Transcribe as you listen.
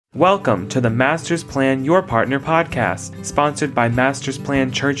Welcome to the Masters Plan Your Partner podcast, sponsored by Masters Plan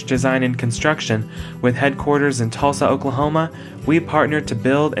Church Design and Construction. With headquarters in Tulsa, Oklahoma, we partner to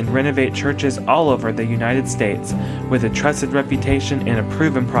build and renovate churches all over the United States with a trusted reputation and a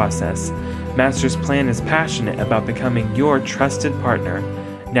proven process. Masters Plan is passionate about becoming your trusted partner.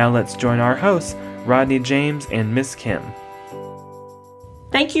 Now let's join our hosts, Rodney James and Miss Kim.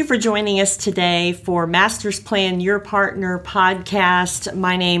 Thank you for joining us today for Masters Plan Your Partner podcast.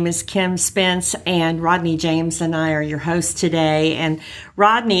 My name is Kim Spence, and Rodney James and I are your hosts today. And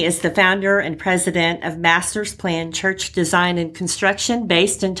Rodney is the founder and president of Masters Plan Church Design and Construction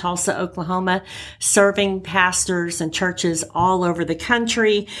based in Tulsa, Oklahoma, serving pastors and churches all over the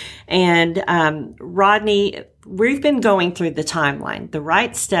country. And Rodney, we've been going through the timeline, the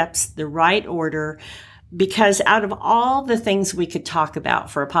right steps, the right order, because out of all the things we could talk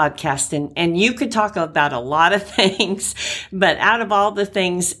about for a podcast, and you could talk about a lot of things, but out of all the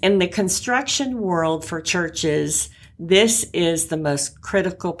things in the construction world for churches, this is the most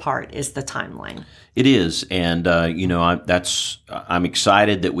critical part, is the timeline. It is. And, I'm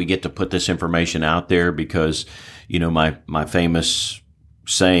excited that we get to put this information out there because, my famous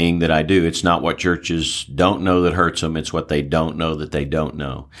saying that I do, it's not what churches don't know that hurts them, it's what they don't know that they don't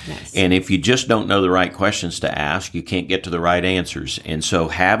know. Yes. And if you just don't know the right questions to ask, you can't get to the right answers. And so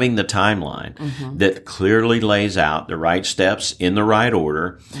having the timeline that clearly lays out the right steps in the right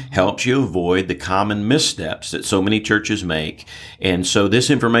order helps you avoid the common missteps that so many churches make. And so this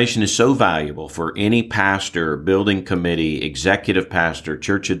information is so valuable for any pastor, building committee, executive pastor,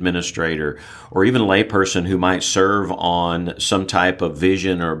 church administrator, or even layperson who might serve on some type of vision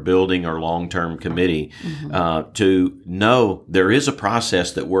or building or long-term committee, to know there is a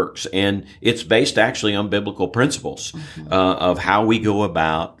process that works. And it's based actually on biblical principles of how we go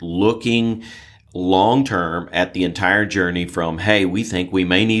about looking long-term at the entire journey from, hey, we think we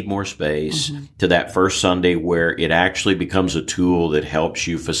may need more space, to that first Sunday where it actually becomes a tool that helps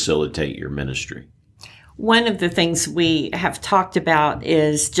you facilitate your ministry. One of the things we have talked about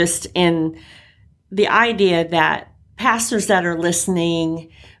is just in the idea that pastors that are listening,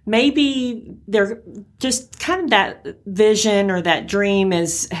 maybe they're just kind of that vision or that dream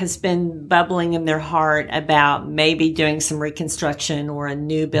has been bubbling in their heart about maybe doing some reconstruction or a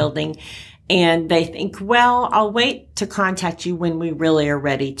new building. And they think, well, I'll wait to contact you when we really are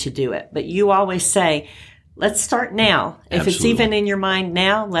ready to do it. But you always say, let's start now. If Absolutely. It's even in your mind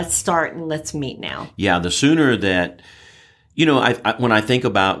now, let's start and let's meet now. Yeah, the sooner that when I think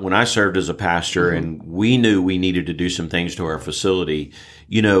about when I served as a pastor and we knew we needed to do some things to our facility,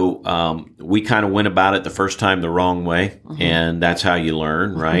 we kind of went about it the first time the wrong way. And that's how you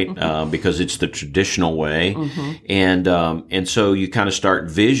learn, right? Because it's the traditional way. And so you kind of start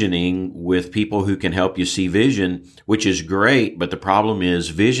visioning with people who can help you see vision, which is great. But the problem is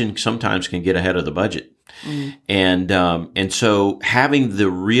vision sometimes can get ahead of the budget. And so having the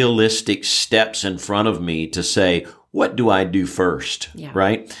realistic steps in front of me to say, what do I do first? Yeah.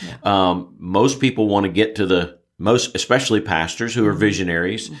 Right? Yeah. Most people want to get to especially pastors who are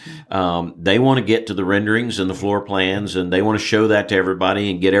visionaries. They want to get to the renderings and the floor plans, and they want to show that to everybody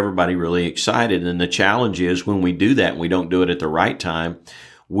and get everybody really excited. And the challenge is when we do that and we don't do it at the right time,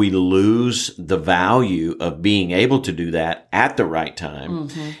 we lose the value of being able to do that at the right time.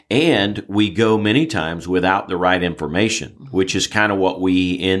 And we go many times without the right information, which is kind of what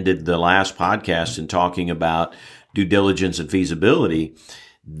we ended the last podcast in talking about due diligence and feasibility.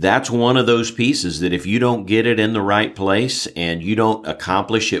 That's one of those pieces that if you don't get it in the right place and you don't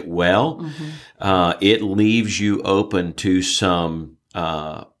accomplish it well, it leaves you open to some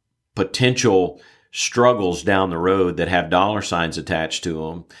potential struggles down the road that have dollar signs attached to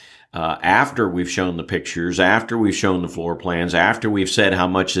them. After we've shown the pictures, after we've shown the floor plans, after we've said how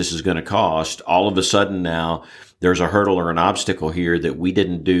much this is going to cost, all of a sudden now there's a hurdle or an obstacle here that we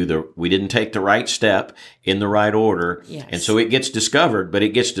didn't take the right step in the right order. Yes. And so it gets discovered, but it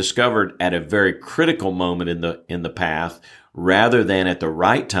gets discovered at a very critical moment in the path rather than at the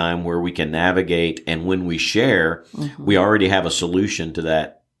right time where we can navigate. And when we share, we already have a solution to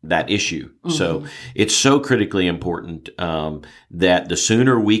that issue. So it's so critically important that the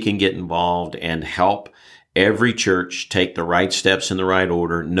sooner we can get involved and help every church take the right steps in the right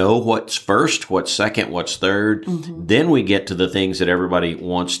order, know what's first, what's second, what's third, then we get to the things that everybody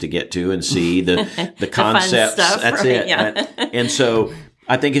wants to get to and see, the concepts. Fun stuff, that's right? it. Yeah. And so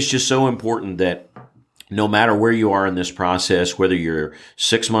I think it's just so important that no matter where you are in this process, whether you're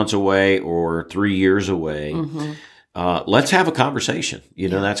 6 months away or 3 years away, let's have a conversation.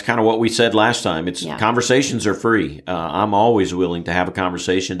 That's kind of what we said last time. Conversations are free. I'm always willing to have a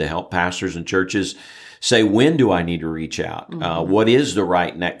conversation to help pastors and churches say, when do I need to reach out? What is the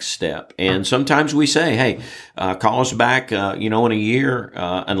right next step? And sometimes we say, hey, call us back, in a year,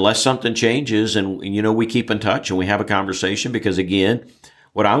 unless something changes, and, we keep in touch and we have a conversation, because again,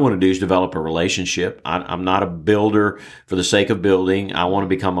 what I want to do is develop a relationship. I'm not a builder for the sake of building. I want to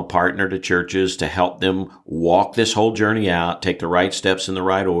become a partner to churches to help them walk this whole journey out, take the right steps in the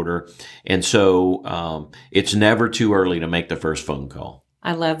right order. And so it's never too early to make the first phone call.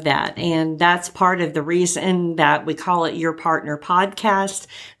 I love that. And that's part of the reason that we call it Your Partner Podcast.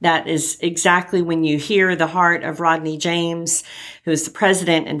 That is exactly when you hear the heart of Rodney James, who is the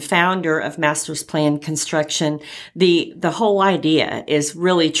president and founder of Masters Plan Construction. The whole idea is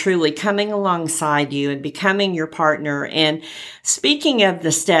really truly coming alongside you and becoming your partner. And speaking of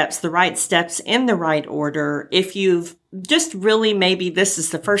the steps, the right steps in the right order, if you've just really, maybe this is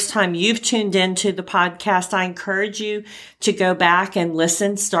the first time you've tuned into the podcast, I encourage you to go back and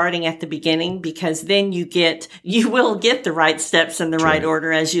listen starting at the beginning, because then you will get the right steps in the right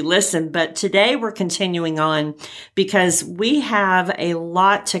order as you listen. But today we're continuing on because we have a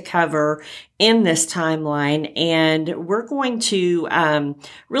lot to cover in this timeline, and we're going to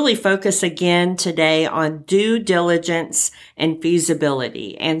really focus again today on due diligence and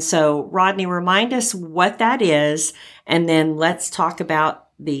feasibility. And so, Rodney, remind us what that is, and then let's talk about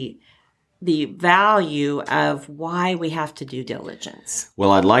the value of why we have to do diligence.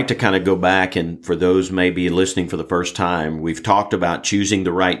 Well, I'd like to kind of go back, and for those maybe listening for the first time, we've talked about choosing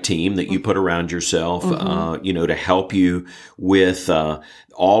the right team that you put around yourself, to help you with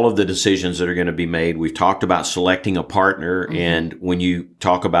all of the decisions that are going to be made. We've talked about selecting a partner, and when you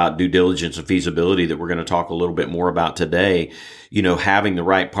talk about due diligence and feasibility that we're going to talk a little bit more about today, having the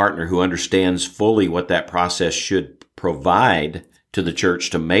right partner who understands fully what that process should provide to the church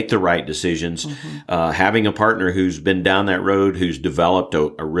to make the right decisions. Having a partner who's been down that road, who's developed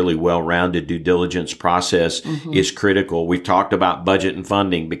a really well-rounded due diligence process is critical. We've talked about budget and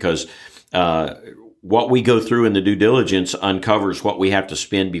funding, because what we go through in the due diligence uncovers what we have to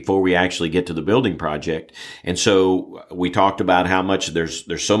spend before we actually get to the building project. And so we talked about how much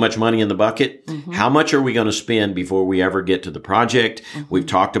there's so much money in the bucket. How much are we going to spend before we ever get to the project? We've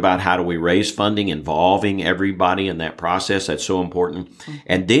talked about how do we raise funding, involving everybody in that process. That's so important.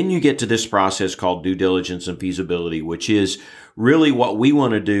 And then you get to this process called due diligence and feasibility, which is really what we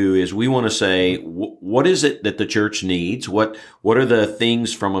want to do is we want to say, what is it that the church needs? What are the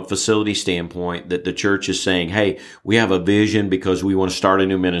things from a facility standpoint that the church is saying, hey, we have a vision because we want to start a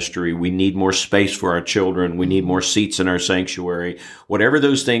new ministry. We need more space for our children. We need more seats in our sanctuary. Whatever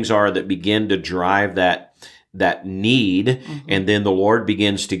those things are that begin to drive that need, and then the Lord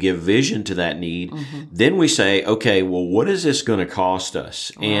begins to give vision to that need, then we say, okay, well, what is this going to cost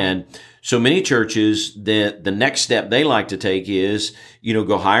us? Wow. And so many churches, the next step they like to take is,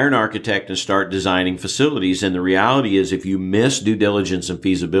 go hire an architect and start designing facilities. And the reality is, if you miss due diligence and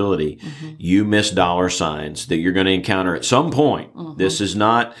feasibility, you miss dollar signs that you're going to encounter at some point. There's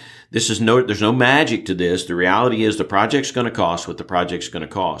no magic to this. The reality is the project's going to cost what the project's going to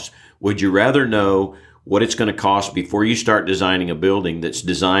cost. Would you rather know what it's going to cost before you start designing a building that's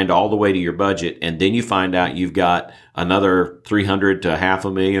designed all the way to your budget, and then you find out you've got another $300,000 to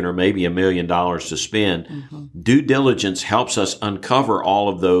 $500,000 or maybe $1 million to spend? Due diligence helps us uncover all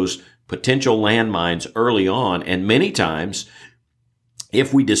of those potential landmines early on, and many times,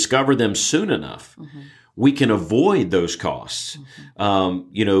 if we discover them soon enough, we can avoid those costs.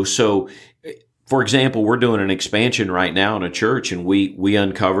 So for example, we're doing an expansion right now in a church, and we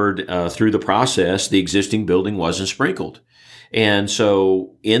uncovered through the process the existing building wasn't sprinkled. And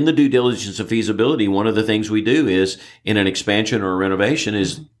so in the due diligence of feasibility, one of the things we do is in an expansion or a renovation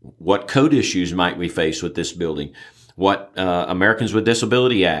is what code issues might we face with this building? What Americans with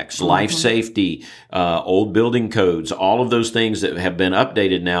Disability Acts, life safety, old building codes, all of those things that have been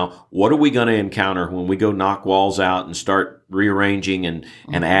updated now, what are we going to encounter when we go knock walls out and start rearranging and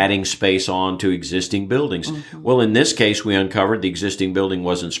adding space on to existing buildings? Well, in this case, we uncovered the existing building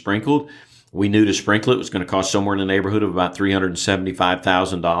wasn't sprinkled. We knew to sprinkle it was going to cost somewhere in the neighborhood of about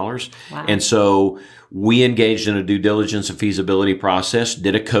 $375,000. Wow. And so we engaged in a due diligence and feasibility process,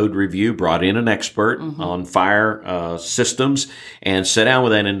 did a code review, brought in an expert on fire systems, and sat down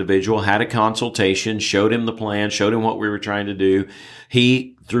with that individual, had a consultation, showed him the plan, showed him what we were trying to do.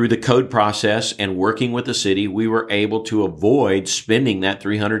 He, through the code process and working with the city, we were able to avoid spending that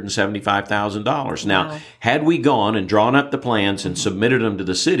 $375,000. Now, had we gone and drawn up the plans and submitted them to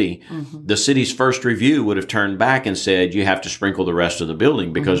the city, the city's first review would have turned back and said, you have to sprinkle the rest of the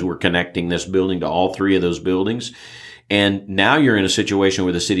building because we're connecting this building to all three of those buildings. And now you're in a situation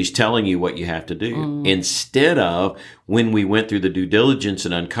where the city's telling you what you have to do. Instead of, when we went through the due diligence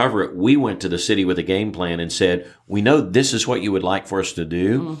and uncover it, we went to the city with a game plan and said, we know this is what you would like for us to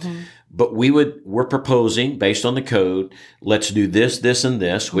do, but we're proposing based on the code, let's do this, this, and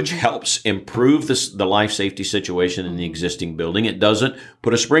this, which helps improve the life safety situation in the existing building. It doesn't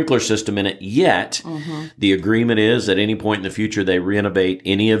put a sprinkler system in it yet. The agreement is at any point in the future they renovate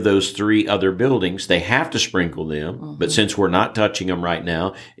any of those 3 other buildings, they have to sprinkle them. But since we're not touching them right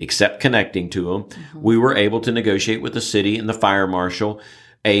now, except connecting to them, we were able to negotiate with the city and the fire marshal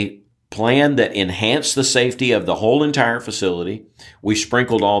a plan that enhanced the safety of the whole entire facility. We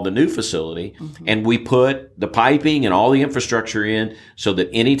sprinkled all the new facility, and we put the piping and all the infrastructure in so that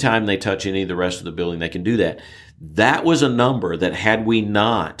anytime they touch any of the rest of the building, they can do that. That was a number that had we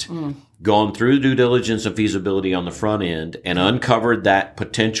not gone through due diligence and feasibility on the front end and uncovered that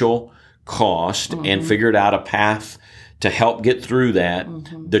potential cost and figured out a path to help get through that,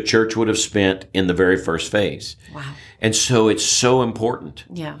 the church would have spent in the very first phase. Wow. And so it's so important.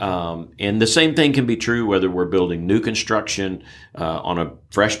 Yeah. And the same thing can be true whether we're building new construction on a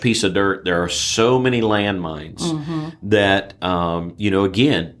fresh piece of dirt. There are so many landmines that,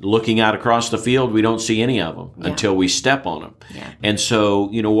 again, looking out across the field, we don't see any of them until we step on them. Yeah. And so,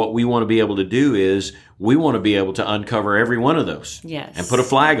 what we want to be able to do is we want to be able to uncover every one of those and put a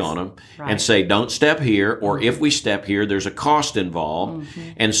flag on them and say, don't step here, or if we step here, there's a cost involved.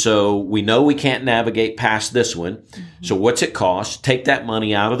 And so we know we can't navigate past this one. So what's it cost? Take that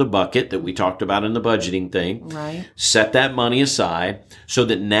money out of the bucket that we talked about in the budgeting thing. Right. Set that money aside so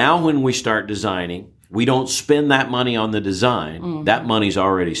that now when we start designing, we don't spend that money on the design. That money's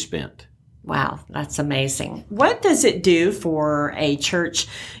already spent. Wow, that's amazing. What does it do for a church?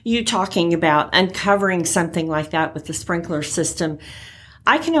 You talking about uncovering something like that with the sprinkler system.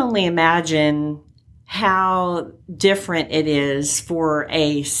 I can only imagine how different it is for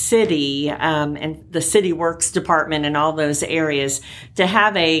a city and the city works department and all those areas to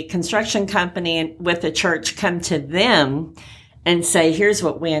have a construction company with a church come to them and say, here's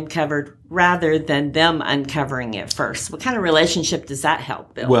what we uncovered, rather than them uncovering it first. What kind of relationship does that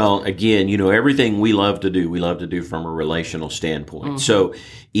help build? Well, again, everything we love to do from a relational standpoint. So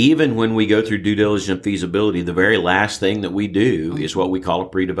even when we go through due diligence and feasibility, the very last thing that we do is what we call a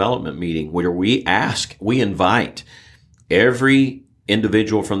pre-development meeting, where we invite every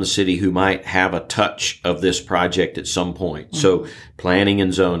individual from the city who might have a touch of this project at some point. So planning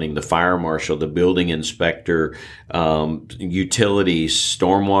and zoning, the fire marshal, the building inspector, utilities,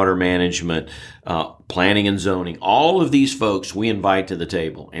 stormwater management, planning and zoning, all of these folks we invite to the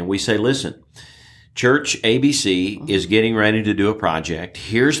table and we say, listen, Church ABC is getting ready to do a project.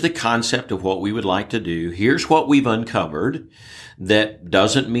 Here's the concept of what we would like to do. Here's what we've uncovered that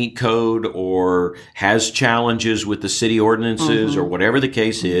doesn't meet code or has challenges with the city ordinances or whatever the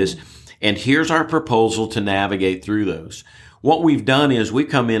case is. And here's our proposal to navigate through those. What we've done is we've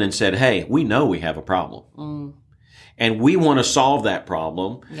come in and said, hey, we know we have a problem. And we want to solve that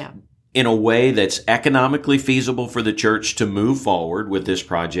problem in a way that's economically feasible for the church to move forward with this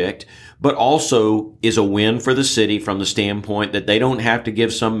project, but also is a win for the city from the standpoint that they don't have to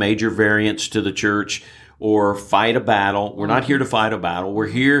give some major variance to the church or fight a battle. We're not here to fight a battle. We're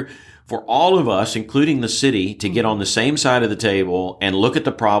here for all of us, including the city, to get on the same side of the table and look at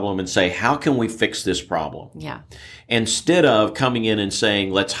the problem and say, how can we fix this problem? Yeah. Instead of coming in and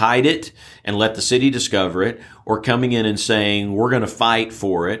saying, let's hide it and let the city discover it, or coming in and saying, we're going to fight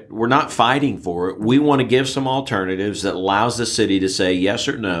for it. We're not fighting for it. We want to give some alternatives that allows the city to say yes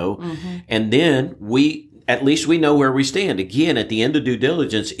or no. And then at least we know where we stand. Again, at the end of due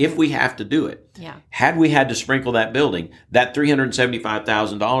diligence, if we have to do it. Yeah. Had we had to sprinkle that building, that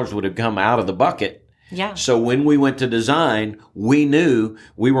 $375,000 would have come out of the bucket. Yeah. So when we went to design, we knew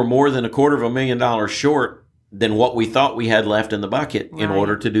we were more than $250,000 short than what we thought we had left in the bucket in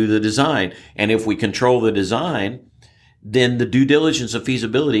order to do the design. And if we control the design, then the due diligence of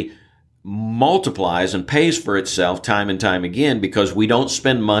feasibility multiplies and pays for itself time and time again, because we don't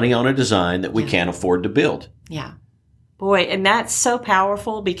spend money on a design that we can't afford to build. Yeah. Boy, and that's so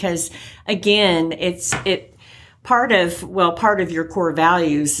powerful because, again, part of your core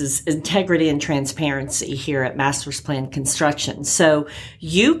values is integrity and transparency here at Masters Plan Construction. So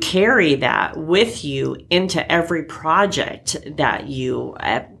you carry that with you into every project that you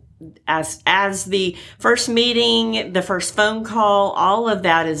as the first meeting, the first phone call, all of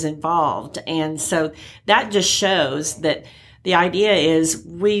that is involved. And so that just shows that the idea is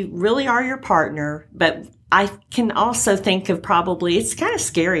we really are your partner, but I can also think of it's kind of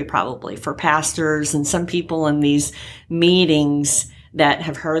scary probably for pastors and some people in these meetings that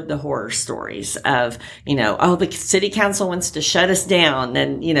have heard the horror stories of, the city council wants to shut us down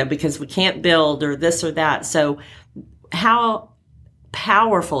and, because we can't build or this or that. So how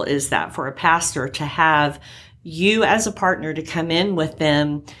powerful is that for a pastor to have you as a partner to come in with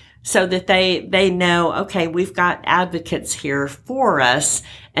them so that they know, okay, we've got advocates here for us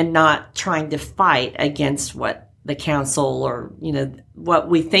and not trying to fight against what the council or, what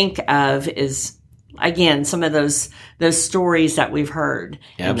we think of is, again, some of those stories that we've heard.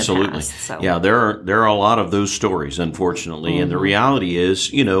 Absolutely. In the past, so. Yeah, there are a lot of those stories, unfortunately. Mm-hmm. And the reality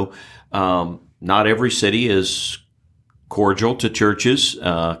is, not every city is cordial to churches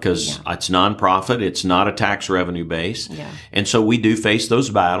because it's nonprofit. It's not a tax revenue base. Yeah. And so we do face those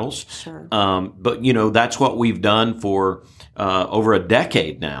battles. Sure. But, that's what we've done for over a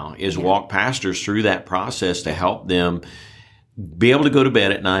decade now is walk pastors through that process to help them be able to go to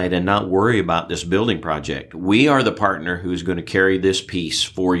bed at night and not worry about this building project. We are the partner who's going to carry this piece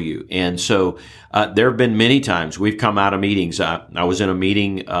for you. And so there have been many times we've come out of meetings. I was in a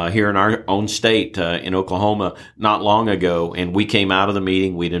meeting here in our own state in Oklahoma not long ago, and we came out of the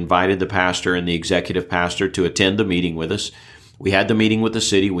meeting. We'd invited the pastor and the executive pastor to attend the meeting with us. We had the meeting with the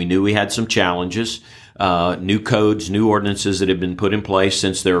city. We knew we had some challenges, new codes, new ordinances that had been put in place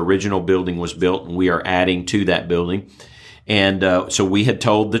since their original building was built, and we are adding to that building. And so we had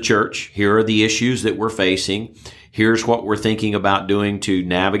told the church, here are the issues that we're facing. Here's what we're thinking about doing to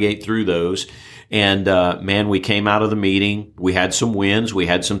navigate through those. And we came out of the meeting. We had some wins. We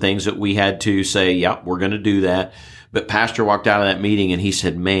had some things that we had to say, yep, we're going to do that. But pastor walked out of that meeting and he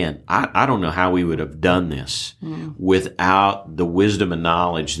said, man, I don't know how we would have done this without the wisdom and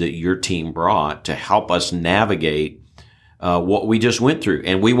knowledge that your team brought to help us navigate what we just went through.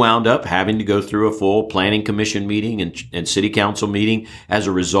 And we wound up having to go through a full planning commission meeting and city council meeting as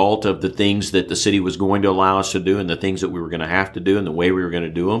a result of the things that the city was going to allow us to do and the things that we were going to have to do and the way we were going to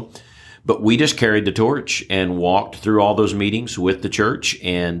do them. But we just carried the torch and walked through all those meetings with the church.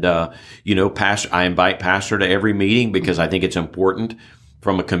 And, pastor, I invite pastor to every meeting because I think it's important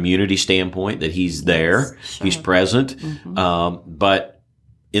from a community standpoint that he's there, sure. He's present. Mm-hmm. But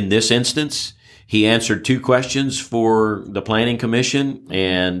in this instance, he answered 2 questions for the planning commission,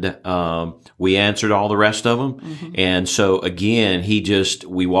 and we answered all the rest of them. Mm-hmm. And so again,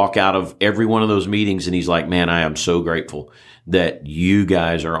 we walk out of every one of those meetings and he's like, man, I am so grateful that you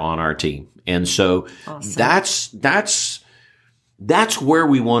guys are on our team. And so awesome. That's where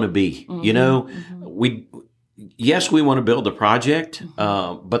we want to be. Mm-hmm. We want to build a project,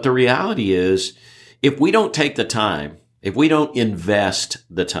 but the reality is if we don't take the time, if we don't invest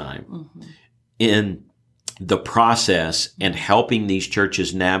the time in the process and helping these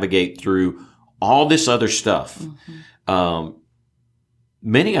churches navigate through all this other stuff,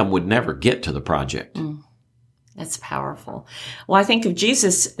 many of them would never get to the project. That's powerful. Well, I think of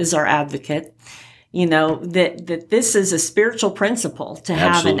Jesus as our advocate, that this is a spiritual principle to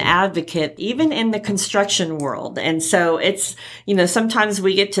have Absolutely. An advocate, even in the construction world. And so it's, sometimes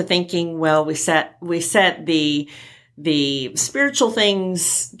we get to thinking, well, we set the spiritual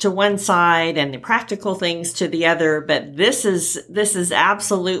things to one side and the practical things to the other, but this is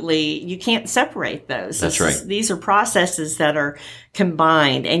absolutely, you can't separate those. That's right. These are processes that are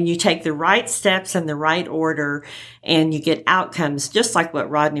combined, and you take the right steps in the right order and you get outcomes just like what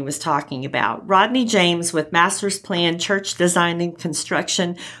Rodney was talking about. Rodney James with Masters Plan Church Design and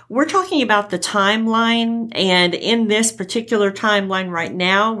Construction. We're talking about the timeline, and in this particular timeline right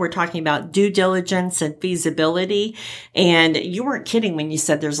now, we're talking about due diligence and feasibility. And you weren't kidding when you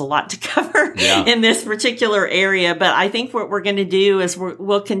said there's a lot to cover in this particular area. But I think what we're going to do is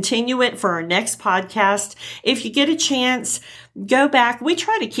we'll continue it for our next podcast. If you get a chance, go back. We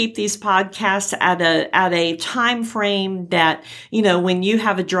try to keep these podcasts at a time frame that, when you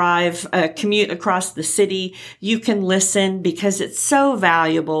have a commute across the city, you can listen, because it's so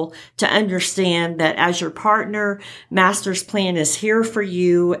valuable to understand that as your partner, Masters Plan is here for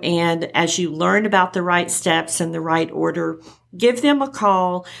you. And as you learn about the right steps and the right order, give them a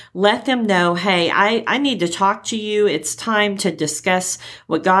call. Let them know, hey, I need to talk to you. It's time to discuss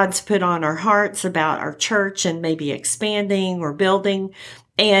what God's put on our hearts about our church and maybe expanding or building.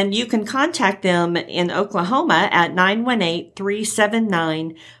 And you can contact them in Oklahoma at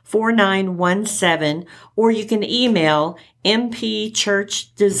 918-379-4917, or you can email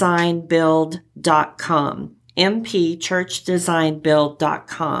mpchurchdesignbuild.com.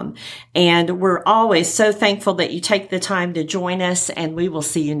 mpchurchdesignbuild.com. And we're always so thankful that you take the time to join us, and we will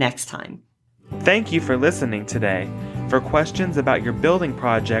see you next time. Thank you for listening today. For questions about your building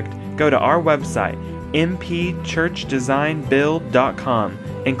project, go to our website, mpchurchdesignbuild.com,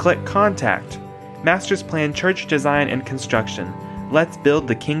 and click Contact. Masters Plan Church Design and Construction. Let's build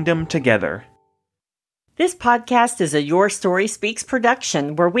the kingdom together. This podcast is a Your Story Speaks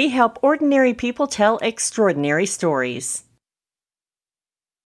production where we help ordinary people tell extraordinary stories.